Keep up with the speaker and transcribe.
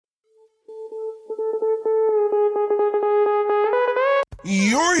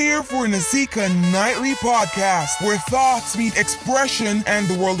You're here for Nasika Nightly Podcast, where thoughts meet expression and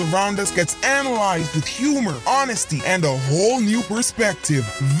the world around us gets analyzed with humor, honesty, and a whole new perspective.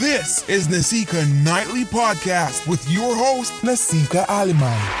 This is Nasika Nightly Podcast with your host, Nasika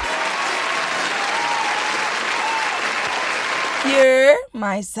Aliman. Here,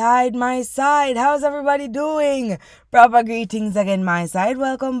 my side. How's everybody doing? Proper greetings again, my side.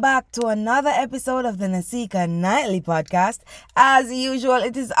 Welcome back to another episode of the Nasika Nightly Podcast. As usual,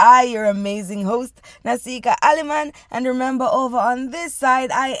 it is I, your amazing host, Nasika Aliman. And remember, over on this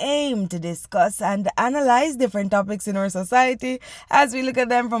side, I aim to discuss and analyze different topics in our society as we look at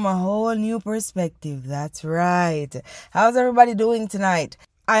them from a whole new perspective. That's right. How's everybody doing tonight?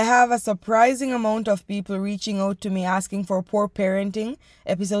 I have a surprising amount of people reaching out to me asking for Poor Parenting,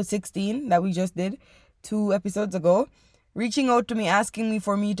 episode 16 that we just did 2 episodes ago. Reaching out to me asking me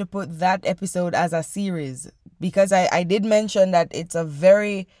for me to put that episode as a series. Because I did mention that it's a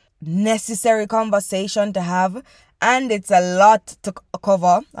very necessary conversation to have. And it's a lot to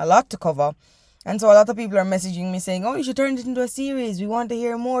cover. And so a lot of people are messaging me saying, oh, you should turn it into a series. We want to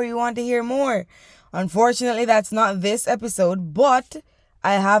hear more. Unfortunately, that's not this episode, but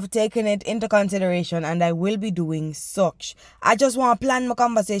I have taken it into consideration and I will be doing such. I just want to plan my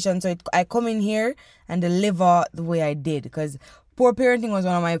conversation so I come in here and deliver the way I did. Because Poor Parenting was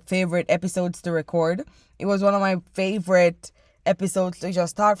one of my favorite episodes to record. It was one of my favorite episodes to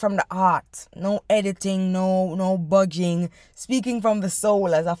just start from the heart. No editing, no budging. Speaking from the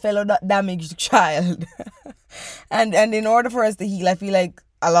soul as a fellow damaged child. and in order for us to heal, I feel like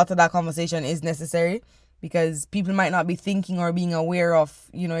a lot of that conversation is necessary. Because people might not be thinking or being aware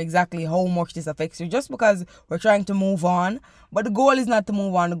of, exactly how much this affects you just because we're trying to move on. But the goal is not to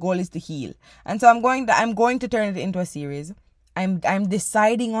move on. The goal is to heal. And so I'm going to turn it into a series. I'm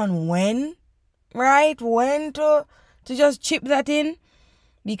deciding on when to just chip that in,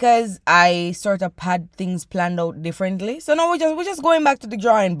 because I sort of had things planned out differently. So now we're just going back to the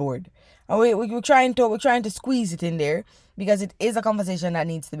drawing board. And we're trying to squeeze it in there because it is a conversation that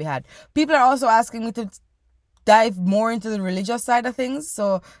needs to be had. People are also asking me to dive more into the religious side of things.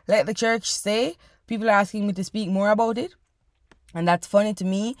 So like the church say, people are asking me to speak more about it. And that's funny to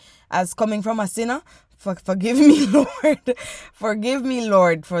me as coming from a sinner. Forgive me, Lord. Forgive me,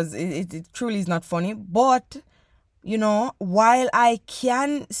 Lord. For it truly is not funny. But, while I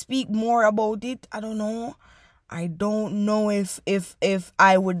can speak more about it, I don't know if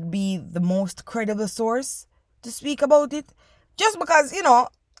I would be the most credible source to speak about it. Just because,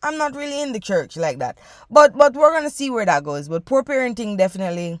 I'm not really in the church like that. But we're going to see where that goes. But Poor Parenting,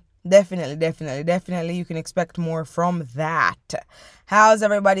 definitely, you can expect more from that. How's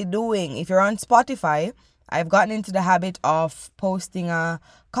everybody doing? If you're on Spotify, I've gotten into the habit of posting a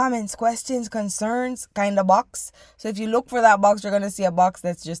comments, questions, concerns kind of box. So if you look for that box, you're going to see a box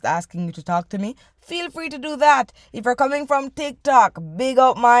that's just asking you to talk to me. Feel free to do that. If you're coming from TikTok, big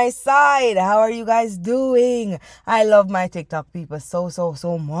up my side. How are you guys doing? I love my TikTok people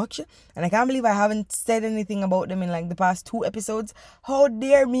so much. And I can't believe I haven't said anything about them in like the past 2 episodes. How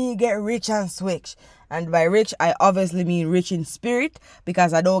dare me get rich and switch. And by rich, I obviously mean rich in spirit,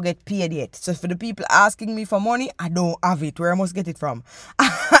 because I don't get paid yet. So for the people asking me for money, I don't have it. Where I must get it from?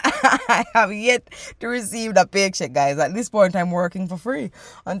 I have yet to receive the paycheck, guys. At this point, I'm working for free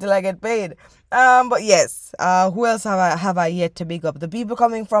until I get paid. But yes, who else have I yet to big up? The people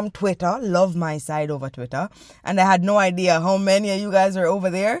coming from Twitter. Love my side over Twitter. And I had no idea how many of you guys are over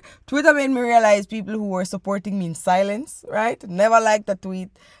there. Twitter made me realize people who were supporting me in silence, right? Never liked a tweet.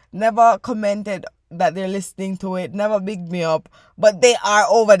 Never commented that they're listening to it, never bigged me up, but they are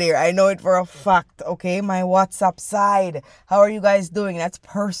over there. I know it for a fact, okay? My WhatsApp side. How are you guys doing? That's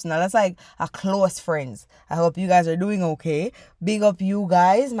personal. That's like a close friends. I hope you guys are doing okay. Big up you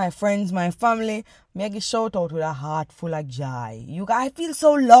guys, my friends, my family. Make a shout out with a heart full of joy. You guys, I feel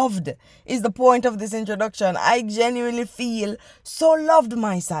so loved is the point of this introduction. I genuinely feel so loved,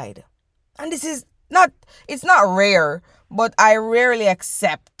 my side. And it's not rare, but I rarely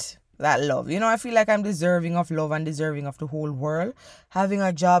accept that love. I feel like I'm deserving of love and deserving of the whole world. Having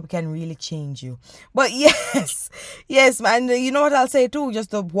a job can really change you. But yes, man. You know what I'll say too, just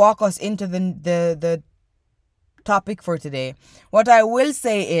to walk us into the topic for today. What I will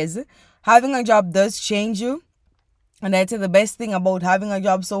say is, having a job does change you. And I'd say the best thing about having a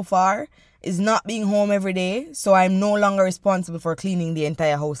job so far is not being home every day. So I'm no longer responsible for cleaning the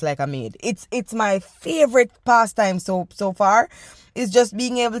entire house like a maid. It's my favorite pastime so far. Is just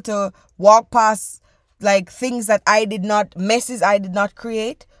being able to walk past like things that messes I did not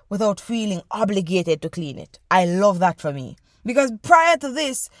create without feeling obligated to clean it. I love that for me. Because prior to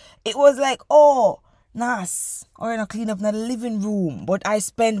this, it was like, oh, Nas, or clean up in the living room, but I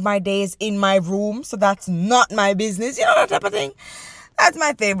spend my days in my room, so that's not my business. You know, that type of thing. That's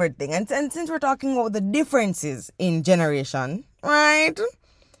my favorite thing. And since we're talking about the differences in generation, right?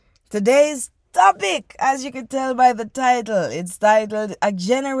 Today's topic, as you can tell by the title, it's titled A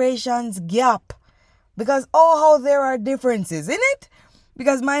Generation's Gap. Because, oh, how there are differences, in it?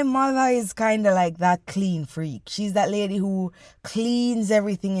 Because my mother is kind of like that clean freak. She's that lady who cleans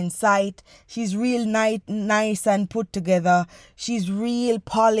everything in sight. She's real nice and put together. She's real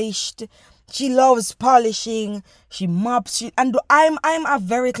polished. She loves polishing. She mops. And I'm a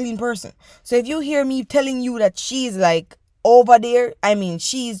very clean person. So if you hear me telling you that she's like over there, I mean,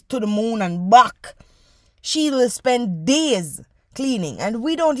 she's to the moon and back. She will spend days cleaning, and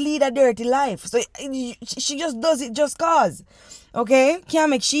we don't lead a dirty life. So she just does it just cause. Okay? Can't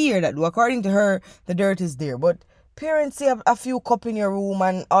make she hear that. According to her, the dirt is there. But parents see a few cup in your room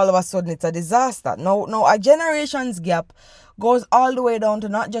and all of a sudden it's a disaster. No, a generation's gap goes all the way down to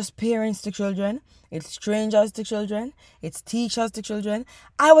not just parents to children. It's strangers to children. It's teachers to children.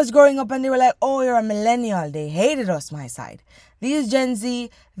 I was growing up and they were like, oh, you're a millennial. They hated us, my side. These Gen Z,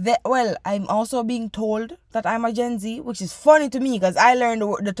 I'm also being told that I'm a Gen Z, which is funny to me because I learned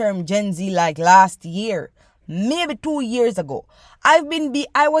the term Gen Z like last year. Maybe 2 years ago. I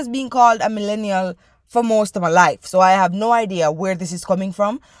was being called a millennial for most of my life. So I have no idea where this is coming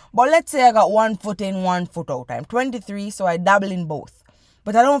from. But let's say I got 1 foot in, 1 foot out. I'm 23, so I dabble in both.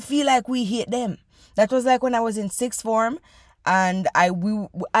 But I don't feel like we hate them. That was like when I was in sixth form. And I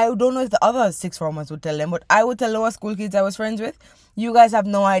don't know if the other sixth formers would tell them, but I would tell lower school kids I was friends with, you guys have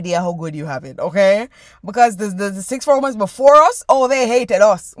no idea how good you have it, okay? Because the sixth formers before us, oh, they hated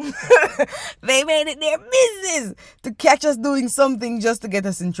us. They made it their business to catch us doing something just to get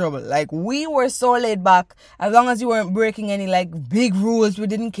us in trouble. Like, we were so laid back. As long as you weren't breaking any, like, big rules, we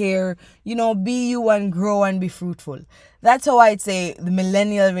didn't care. You know, be you and grow and be fruitful. That's how I'd say the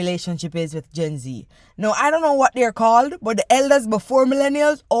millennial relationship is with Gen Z. No, I don't know what they're called, but the elders before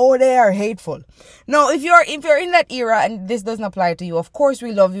millennials, oh, they are hateful. No, if you're in that era and this doesn't apply to you, of course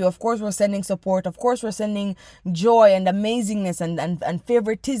we love you. Of course we're sending support. Of course we're sending joy and amazingness and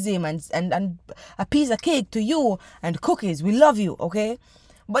favoritism and a piece of cake to you and cookies. We love you, okay?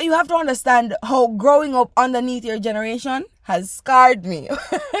 But you have to understand how growing up underneath your generation has scarred me.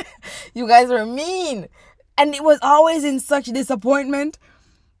 You guys are mean. And it was always in such disappointment.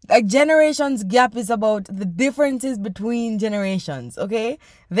 Like, generations gap is about the differences between generations, okay?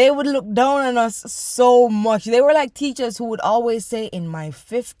 They would look down on us so much. They were like teachers who would always say, in my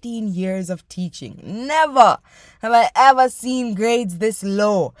 15 years of teaching, never have I ever seen grades this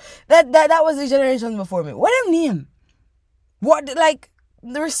low. That was the generation before me. What a name. What, like,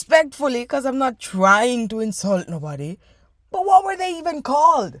 respectfully, because I'm not trying to insult nobody, but what were they even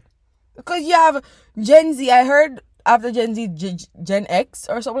called? Because you have Gen Z, I heard after Gen Z, Gen X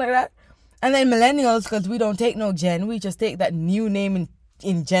or something like that. And then millennials, because we don't take no Gen, we just take that new name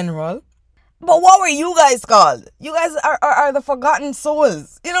in general. But what were you guys called? You guys are the forgotten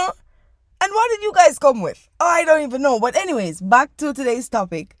souls, you know? And what did you guys come with? Oh, I don't even know. But anyways, back to today's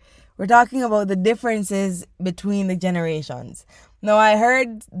topic. We're talking about the differences between the generations. Now, I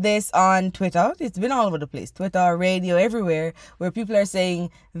heard this on Twitter. It's been all over the place. Twitter, radio, everywhere, where people are saying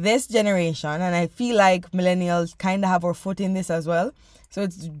this generation, and I feel like millennials kind of have our foot in this as well. So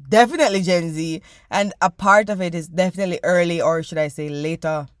it's definitely Gen Z, and a part of it is definitely early, or should I say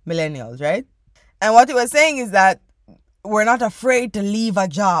later, millennials, right? And what he was saying is that we're not afraid to leave a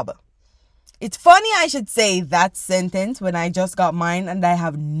job. It's funny I should say that sentence when I just got mine and I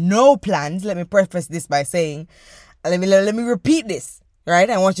have no plans. Let me preface this by saying, let me repeat this, right?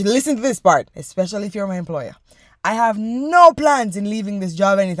 I want you to listen to this part, especially if you're my employer. I have no plans in leaving this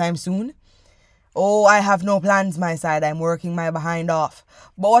job anytime soon. Oh, I have no plans, my side. I'm working my behind off.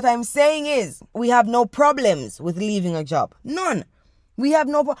 But what I'm saying is, we have no problems with leaving a job. None. We have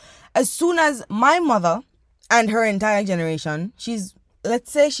no as soon as my mother and her entire generation,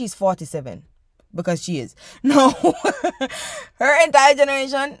 let's say she's 47. Because she is. No. Her entire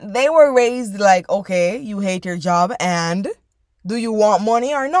generation, they were raised like, okay, you hate your job, and do you want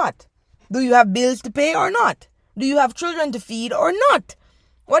money or not? Do you have bills to pay or not? Do you have children to feed or not?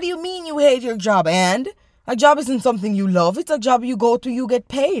 What do you mean you hate your job? And a job isn't something you love. It's a job you go to, you get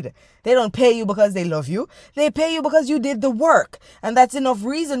paid. They don't pay you because they love you. They pay you because you did the work. And that's enough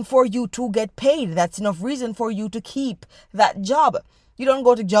reason for you to get paid. That's enough reason for you to keep that job. You don't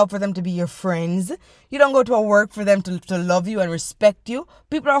go to job for them to be your friends. You don't go to a work for them to love you and respect you.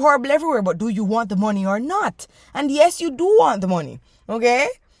 People are horrible everywhere, but do you want the money or not? And yes, you do want the money, okay?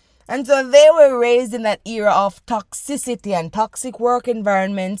 And so they were raised in that era of toxicity and toxic work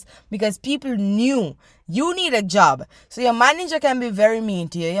environments because people knew you need a job. So your manager can be very mean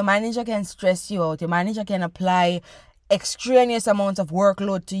to you. Your manager can stress you out. Your manager can apply extraneous amounts of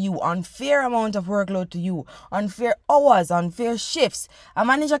workload to you, unfair amount of workload to you, unfair hours, unfair shifts. A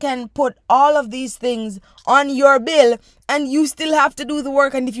manager can put all of these things on your bill and you still have to do the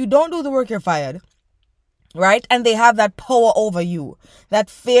work. And if you don't do the work, you're fired. Right? And they have that power over you. That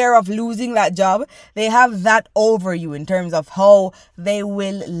fear of losing that job, they have that over you in terms of how they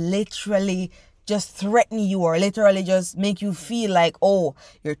will literally just threaten you or literally just make you feel like, oh,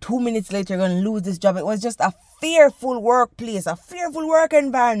 you're 2 minutes late, you're going to lose this job. It was just a fearful workplace, a fearful work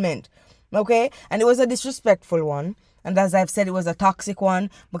environment. Okay? And it was a disrespectful one. And as I've said, it was a toxic one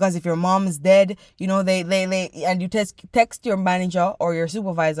because if your mom's dead, you know, they and you text your manager or your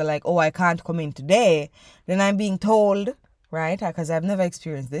supervisor like, oh, I can't come in today. Then I'm being told, right, because I've never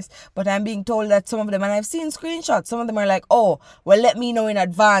experienced this, but I'm being told that some of them, and I've seen screenshots, some of them are like, oh, well, let me know in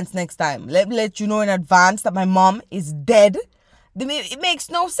advance next time. Let you know in advance that my mom is dead. It makes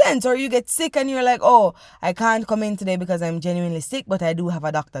no sense. Or you get sick and you're like, oh, I can't come in today because I'm genuinely sick, but I do have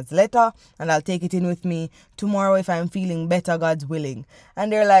a doctor's letter and I'll take it in with me tomorrow if I'm feeling better, God's willing.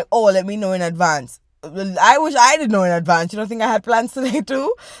 And they're like, oh, let me know in advance. I wish I did know in advance. You don't think I had plans today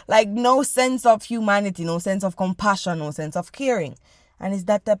too? Like, no sense of humanity, no sense of compassion, no sense of caring. And it's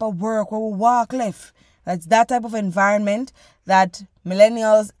that type of work where we walk left. That's that type of environment that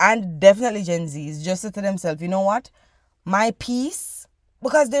millennials and definitely Gen Zs just said to themselves, you know what? My peace,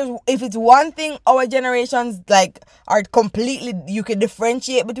 because if it's one thing our generations like are completely, you can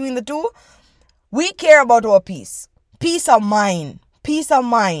differentiate between the two, we care about our peace of mind. If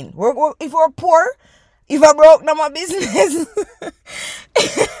we're poor, if I broke, now my business.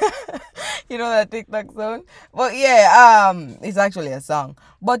 You know that TikTok song? But yeah, it's actually a song.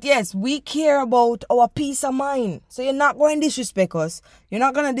 But yes, we care about our peace of mind. So you're not going to disrespect us. You're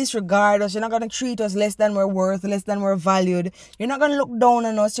not going to disregard us. You're not going to treat us less than we're worth, less than we're valued. You're not going to look down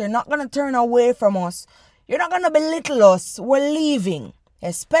on us. You're not going to turn away from us. You're not going to belittle us. We're leaving.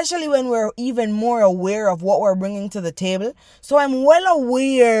 Especially when we're even more aware of what we're bringing to the table. So I'm well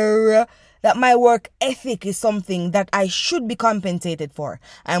aware that my work ethic is something that I should be compensated for.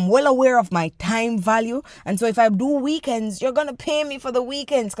 I'm well aware of my time value. And so if I do weekends, you're going to pay me for the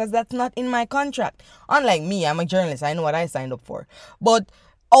weekends because that's not in my contract. Unlike me, I'm a journalist. I know what I signed up for. But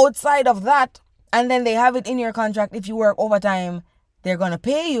outside of that, and then they have it in your contract, if you work overtime, they're going to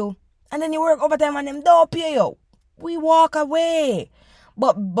pay you. And then you work overtime and them don't pay you. We walk away.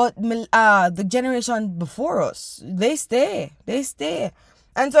 But the generation before us, they stay.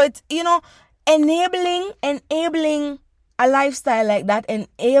 And so it's, you know, enabling a lifestyle like that,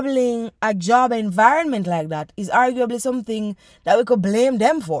 enabling a job environment like that is arguably something that we could blame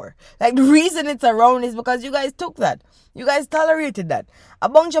them for. Like, the reason it's around is because you guys took that. You guys tolerated that. A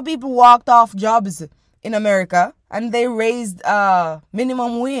bunch of people walked off jobs in America and they raised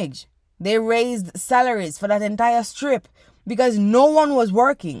minimum wage. They raised salaries for that entire strip because no one was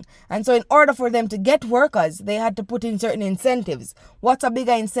working. And so in order for them to get workers, they had to put in certain incentives. What's a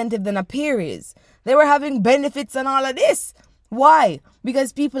bigger incentive than a pay raise? They were having benefits and all of this. Why?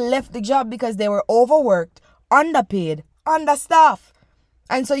 Because people left the job because they were overworked, underpaid, understaffed.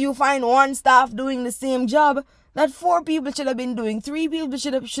 And so you find one staff doing the same job that 4 people should have been doing, 3 people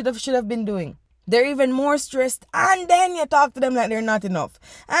should have been doing. They're even more stressed, and then you talk to them like they're not enough.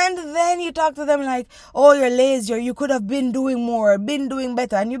 And then you talk to them like, oh, you're lazy, or you could have been doing more, been doing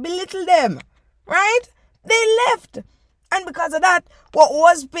better, and you belittle them, right? They left. And because of that, what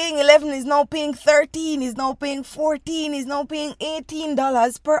was paying 11 is now paying 13, is now paying 14, is now paying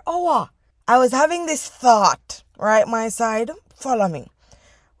 $18 per hour. I was having this thought, right, my side, follow me.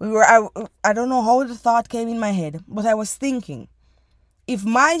 I don't know how the thought came in my head, but I was thinking, if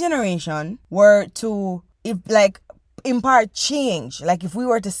my generation were to, impart change, like if we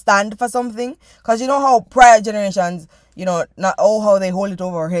were to stand for something, because you know how prior generations, you know, not all how they hold it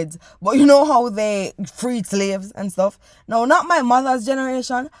over our heads, but you know how they freed slaves and stuff. No, not my mother's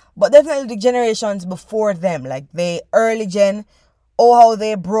generation, but definitely the generations before them, like the early gen, how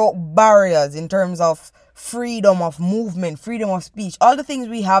they broke barriers in terms of freedom of movement, freedom of speech, all the things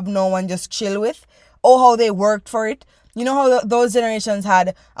we have now and just chill with, how they worked for it. You know how those generations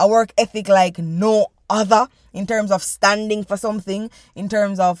had a work ethic like no other in terms of standing for something, in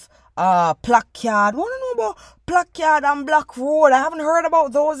terms of placard. Want to know about placard and Black Road? I haven't heard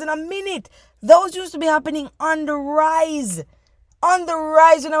about those in a minute. Those used to be happening on the rise. on the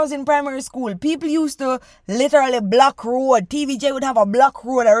rise when I was in primary school. People used to literally block road. TVJ would have a block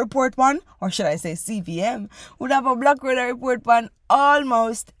road I report one, or should I say CVM, would have a block road I report one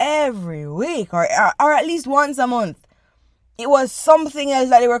almost every week, or at least once a month. It was something else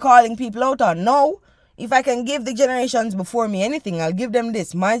that they were calling people out on. No, if I can give the generations before me anything, I'll give them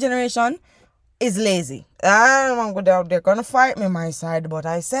this. My generation is lazy. They're going to fight me my side, but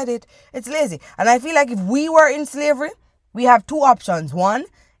I said it. It's lazy. And I feel like if we were in slavery, we have two options. One,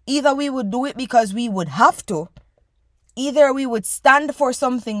 either we would do it because we would have to. Either we would stand for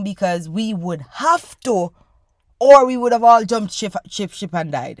something because we would have to, or we would have all jumped ship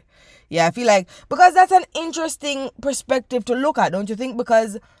and died. Yeah, I feel like, because that's an interesting perspective to look at, don't you think?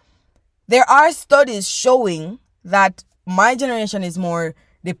 Because there are studies showing that my generation is more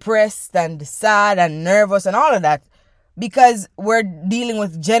depressed and sad and nervous and all of that because we're dealing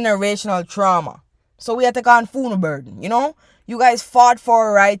with generational trauma. So we had to take on funeral burden, you know? You guys fought for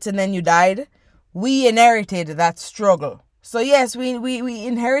our rights and then you died. We inherited that struggle. So yes, we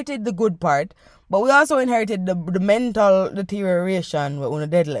inherited the good part, but we also inherited the mental deterioration when the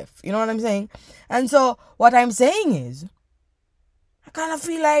dead left. You know what I'm saying? And so what I'm saying is, I kind of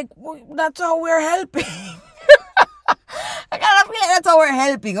feel like that's how we're helping. I kind of feel like that's how we're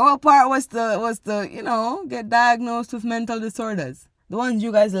helping. Our part was to get diagnosed with mental disorders. The ones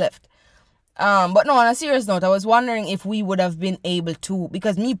you guys left. But no, on a serious note, I was wondering if we would have been able to,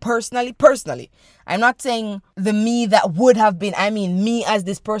 because me personally, I'm not saying the me that would have been, I mean me as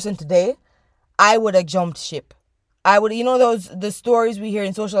this person today, I would have jumped ship. I would, the stories we hear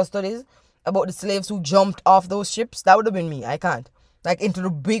in social studies about the slaves who jumped off those ships, that would have been me. I can't. Like into the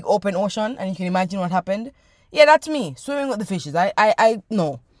big open ocean, and you can imagine what happened. Yeah, that's me, swimming with the fishes. I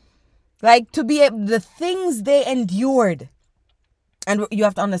know. Like, to be the things they endured. And you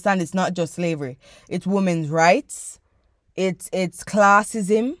have to understand, it's not just slavery. It's women's rights. It's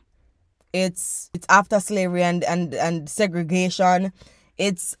classism. It's after slavery and segregation.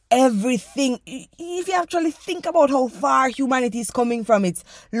 It's everything. If you actually think about how far humanity is coming from its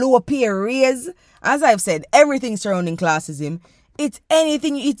lower pay raise, as I've said, everything surrounding classism. It's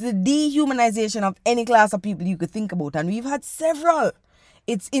anything. It's the dehumanization of any class of people you could think about. And we've had several.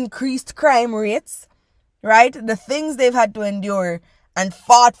 It's increased crime rates. Right? The things they've had to endure and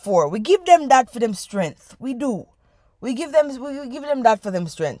fought for. We give them that for them strength. We do. We give them that for them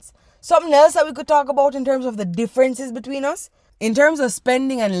strength. Something else that we could talk about in terms of the differences between us. In terms of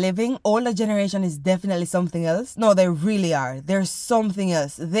spending and living, older generation is definitely something else. No, they really are. They're something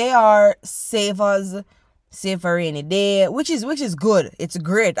else. They are savers, save for a rainy day, which is good. It's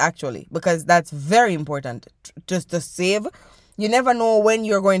great actually, because that's very important just to save. You never know when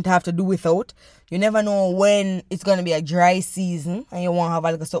you're going to have to do without. You never know when it's going to be a dry season and you won't have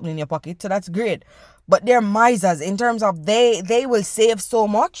a little something in your pocket. So that's great. But they're misers in terms of they will save so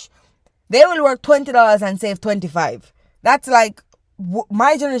much. They will work $20 and save $25. That's like,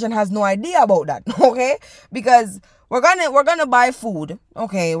 my generation has no idea about that. Okay, because we're gonna buy food.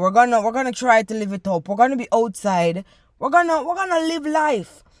 Okay, we're gonna try to live it up. We're gonna be outside. We're gonna live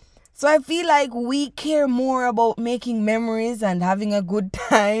life. So I feel like we care more about making memories and having a good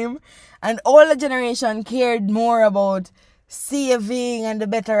time. And older generation cared more about saving and the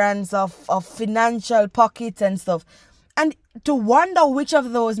betterance of financial pockets and stuff. And to wonder which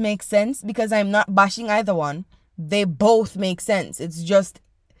of those makes sense, because I'm not bashing either one, they both make sense. It's just,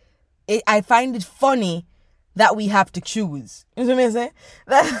 I find it funny that we have to choose. You know what I'm saying?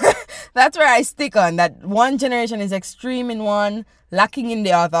 That's where I stick on that. One generation is extreme in one, lacking in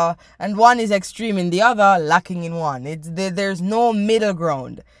the other, and one is extreme in the other, lacking in one. There's no middle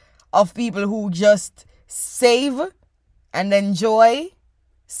ground of people who just save and enjoy.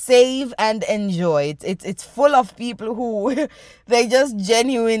 Save and enjoy. It's full of people who they just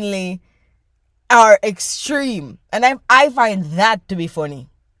genuinely are extreme, and I find that to be funny.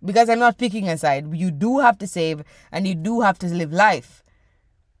 Because I'm not picking a side. You do have to save and you do have to live life.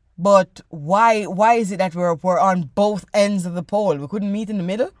 But why is it that we're on both ends of the pole? We couldn't meet in the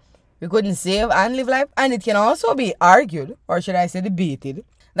middle? We couldn't save and live life? And it can also be argued, or should I say debated,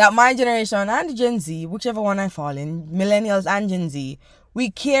 that my generation and Gen Z, whichever one I fall in, millennials and Gen Z, we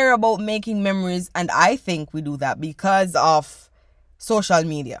care about making memories, and I think we do that because of social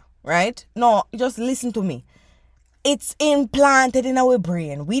media, right? No, just listen to me. It's implanted in our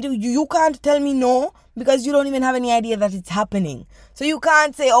brain. You can't tell me no, because you don't even have any idea that it's happening. So you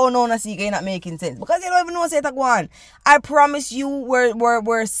can't say, oh no, Nasika, you're not making sense, because you don't even know what's going on. I promise you,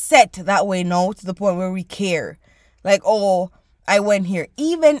 we're set that way now, to the point where we care. Like, oh, I went here.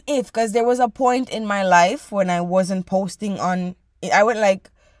 Even if, because there was a point in my life when I wasn't posting on, I went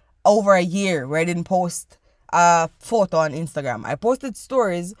like over a year where I didn't post a photo on Instagram. I posted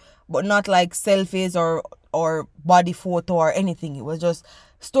stories, but not like selfies or body photo or anything. It was just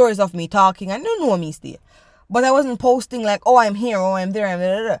stories of me talking. I don't know me still. But I wasn't posting like, oh, I'm here, oh, I'm there, I'm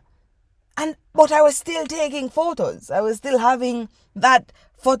there. But I was still taking photos. I was still having that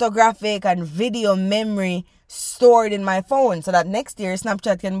photographic and video memory stored in my phone so that next year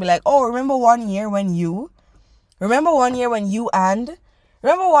Snapchat can be like, oh, remember 1 year when you? Remember 1 year when you and?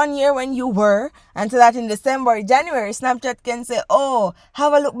 Remember 1 year when you were? And so that in December, January, Snapchat can say, oh,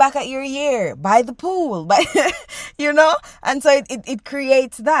 have a look back at your year. By the pool. You know? And so it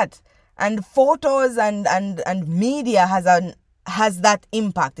creates that. And photos and media has that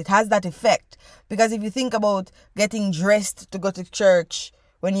impact. It has that effect. Because if you think about getting dressed to go to church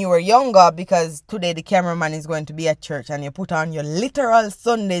when you were younger, because today the cameraman is going to be at church and you put on your literal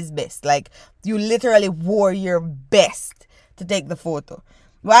Sunday's best. Like you literally wore your best to take the photo.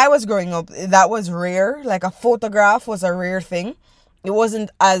 When I was growing up, that was rare. Like a photograph was a rare thing. It wasn't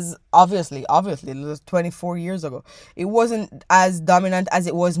as obviously, it was 24 years ago. It wasn't as dominant as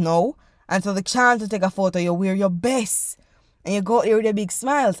it was now. And so the chance to take a photo, you wear your best. And you go here with the big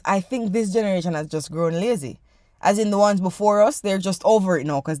smiles. I think this generation has just grown lazy. As in the ones before us, they're just over it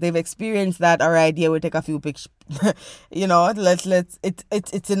now because they've experienced that. All right, yeah, we'll take a few pictures. You know,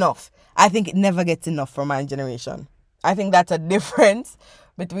 it's enough. I think it never gets enough for my generation. I think that's a difference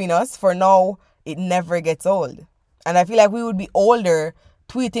between us. For now, it never gets old. And I feel like we would be older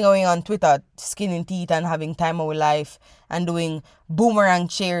tweeting away on Twitter, skinning teeth and having time of our life and doing boomerang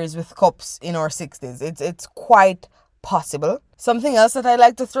cheers with cups in our 60s. It's quite possible. Something else that I'd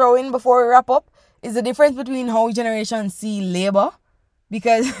like to throw in before we wrap up is the difference between how generations see labor,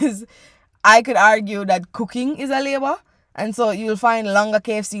 because I could argue that cooking is a labor, and so you'll find longer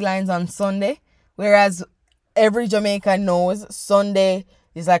KFC lines on Sunday, whereas every Jamaican knows Sunday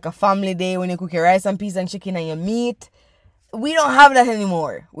is like a family day when you cook your rice and peas and chicken and your meat. We don't have that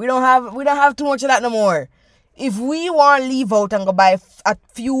anymore. We don't have too much of that no more. If we want to leave out and go buy a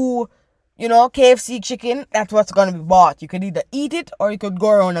few, KFC chicken, that's what's going to be bought. You could either eat it or you could go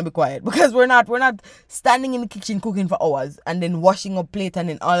around and be quiet. Because we're not standing in the kitchen cooking for hours and then washing up plate and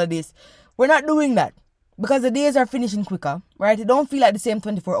then all of this. We're not doing that. Because the days are finishing quicker, right? It don't feel like the same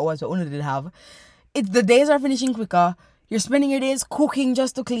 24 hours that only did have. The days are finishing quicker. You're spending your days cooking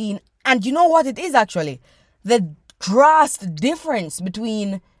just to clean. And you know what it is actually? The drastic difference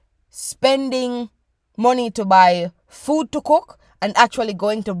between spending money to buy food to cook and actually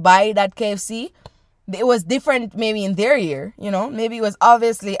going to buy that KFC, it was different maybe in their year, maybe it was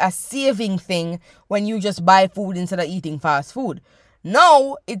obviously a saving thing when you just buy food instead of eating fast food.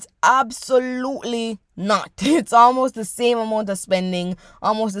 No, it's absolutely not. It's almost the same amount of spending,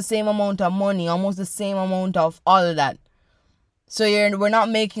 almost the same amount of money, almost the same amount of all of that. So we're not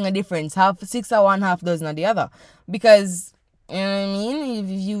making a difference. Half 6 of one, half dozen of the other. Because, you know what I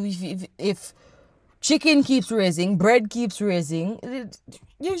mean? If chicken keeps raising, bread keeps raising,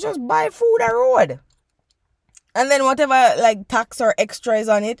 you just buy food a road. And then whatever like tax or extra is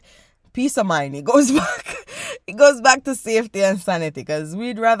on it, peace of mind. It goes back to safety and sanity. Because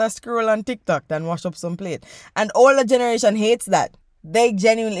we'd rather scroll on TikTok than wash up some plate. And older generation hates that. They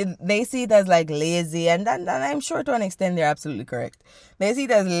see it as like lazy, and I'm sure to an extent they're absolutely correct. They see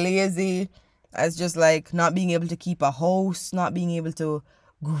it as lazy, as just like not being able to keep a house, not being able to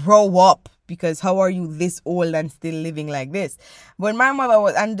grow up, because how are you this old and still living like this? When my mother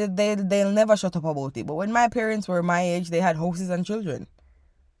was, and they'll never shut up about it, but when my parents were my age, they had houses and children.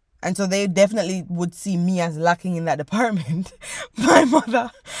 And so they definitely would see me as lacking in that department. My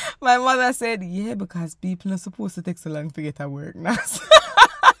mother said, yeah, because people are supposed to take so long to get to work now.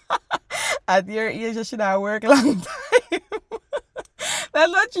 At your age, you should have worked a long time.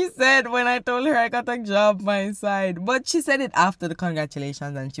 That's what she said when I told her I got a job my side. But she said it after the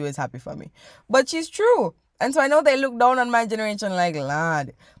congratulations and she was happy for me. But she's true. And so I know they look down on my generation like,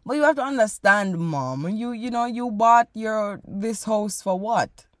 lad. But you have to understand, Mom. You bought this house for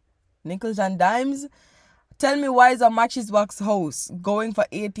what? Nickels and dimes? Tell me, why is a Matchbox house going for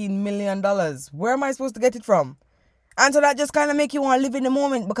 $18 million? Where am I supposed to get it from? And so that just kind of make you want to live in the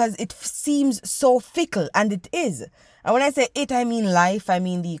moment, because it seems so fickle, and it is. And when I say it, I mean life, I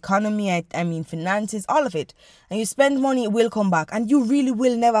mean the economy, I mean finances, all of it. And you spend money, it will come back, and you really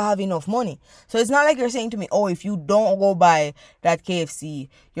will never have enough money. So it's not like you're saying to me, oh, if you don't go buy that KFC,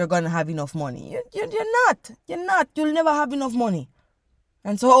 you're going to have enough money. You're not. You'll never have enough money.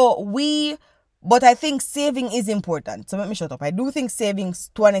 And so but I think saving is important. So let me shut up. I do think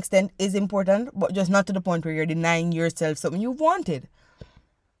savings to an extent is important, but just not to the point where you're denying yourself something you've wanted.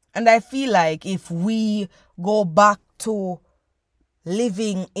 And I feel like if we go back to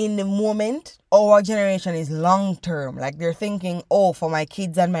living in the moment. Our generation is long term. Like they're thinking, oh, for my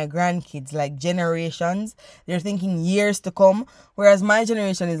kids and my grandkids, like generations. They're thinking years to come. Whereas my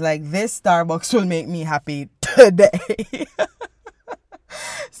generation is like, this Starbucks will make me happy today.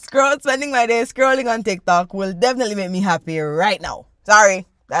 Spending my day scrolling on TikTok will definitely make me happy right now. Sorry,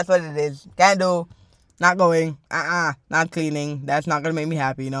 that's what it is. Can't do. Not going. Not cleaning. That's not gonna make me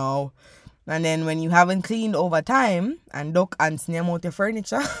happy, no. And then when you haven't cleaned over time and duck and snare out your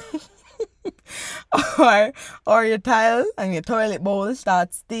furniture or your tile and your toilet bowl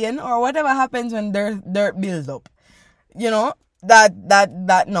starts staying or whatever happens when dirt builds up,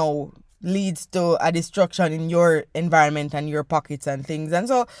 that now leads to a destruction in your environment and your pockets and things. And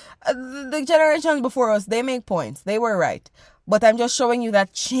so the generations before us, they make points. They were right. But I'm just showing you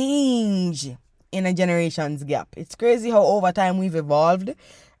that change in a generation's gap. It's crazy how over time we've evolved.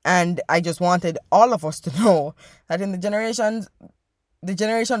 And I just wanted all of us to know that in the generation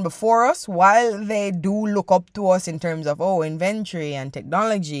before us, while they do look up to us in terms of, inventory and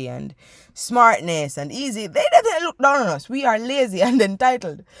technology and smartness and easy, they didn't look down on us. We are lazy and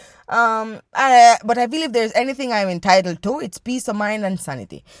entitled. But I feel if there's anything I'm entitled to, it's peace of mind and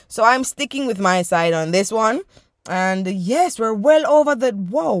sanity. So I'm sticking with my side on this one. And yes, we're well over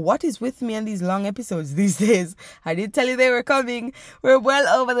what is with me and these long episodes these days? I did tell you they were coming. We're well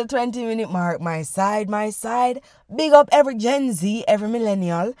over the 20-minute mark. My side. Big up every Gen Z, every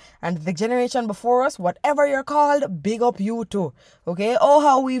millennial, and the generation before us, whatever you're called, big up you too. Okay? Oh,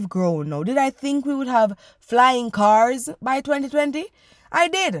 how we've grown now. Did I think we would have flying cars by 2020? I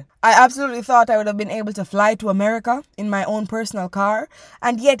did. I absolutely thought I would have been able to fly to America in my own personal car.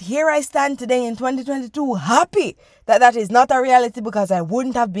 And yet here I stand today in 2022 happy that is not a reality because I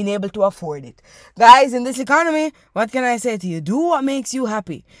wouldn't have been able to afford it. Guys, in this economy, what can I say to you? Do what makes you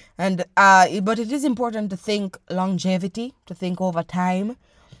happy. And but it is important to think longevity, to think over time.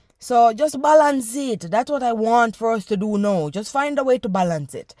 So just balance it. That's what I want for us to do now. Just find a way to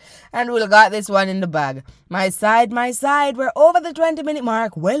balance it. And we'll got this one in the bag. My side. We're over the 20-minute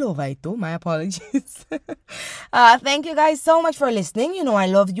mark. Well over it too. My apologies. Thank you guys so much for listening. I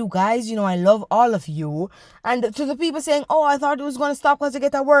love you guys. I love all of you. And to the people saying, I thought it was going to stop because I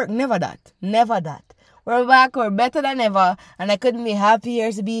get at work. Never that. We're back. We're better than ever. And I couldn't be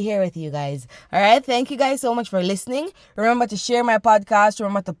happier to be here with you guys. All right. Thank you guys so much for listening. Remember to share my podcast.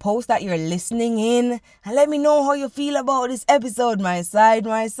 Remember to post that you're listening in. And let me know how you feel about this episode. My side.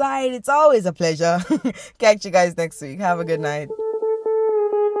 It's always a pleasure. Catch you guys next week. Have a good night.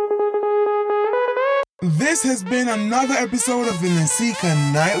 This has been another episode of the Nasika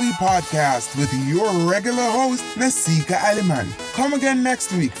Nightly Podcast with your regular host, Nasika Aliman. Come again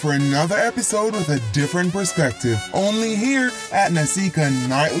next week for another episode with a different perspective, only here at Nasika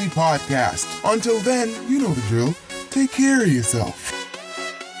Nightly Podcast. Until then, you know the drill. Take care of yourself.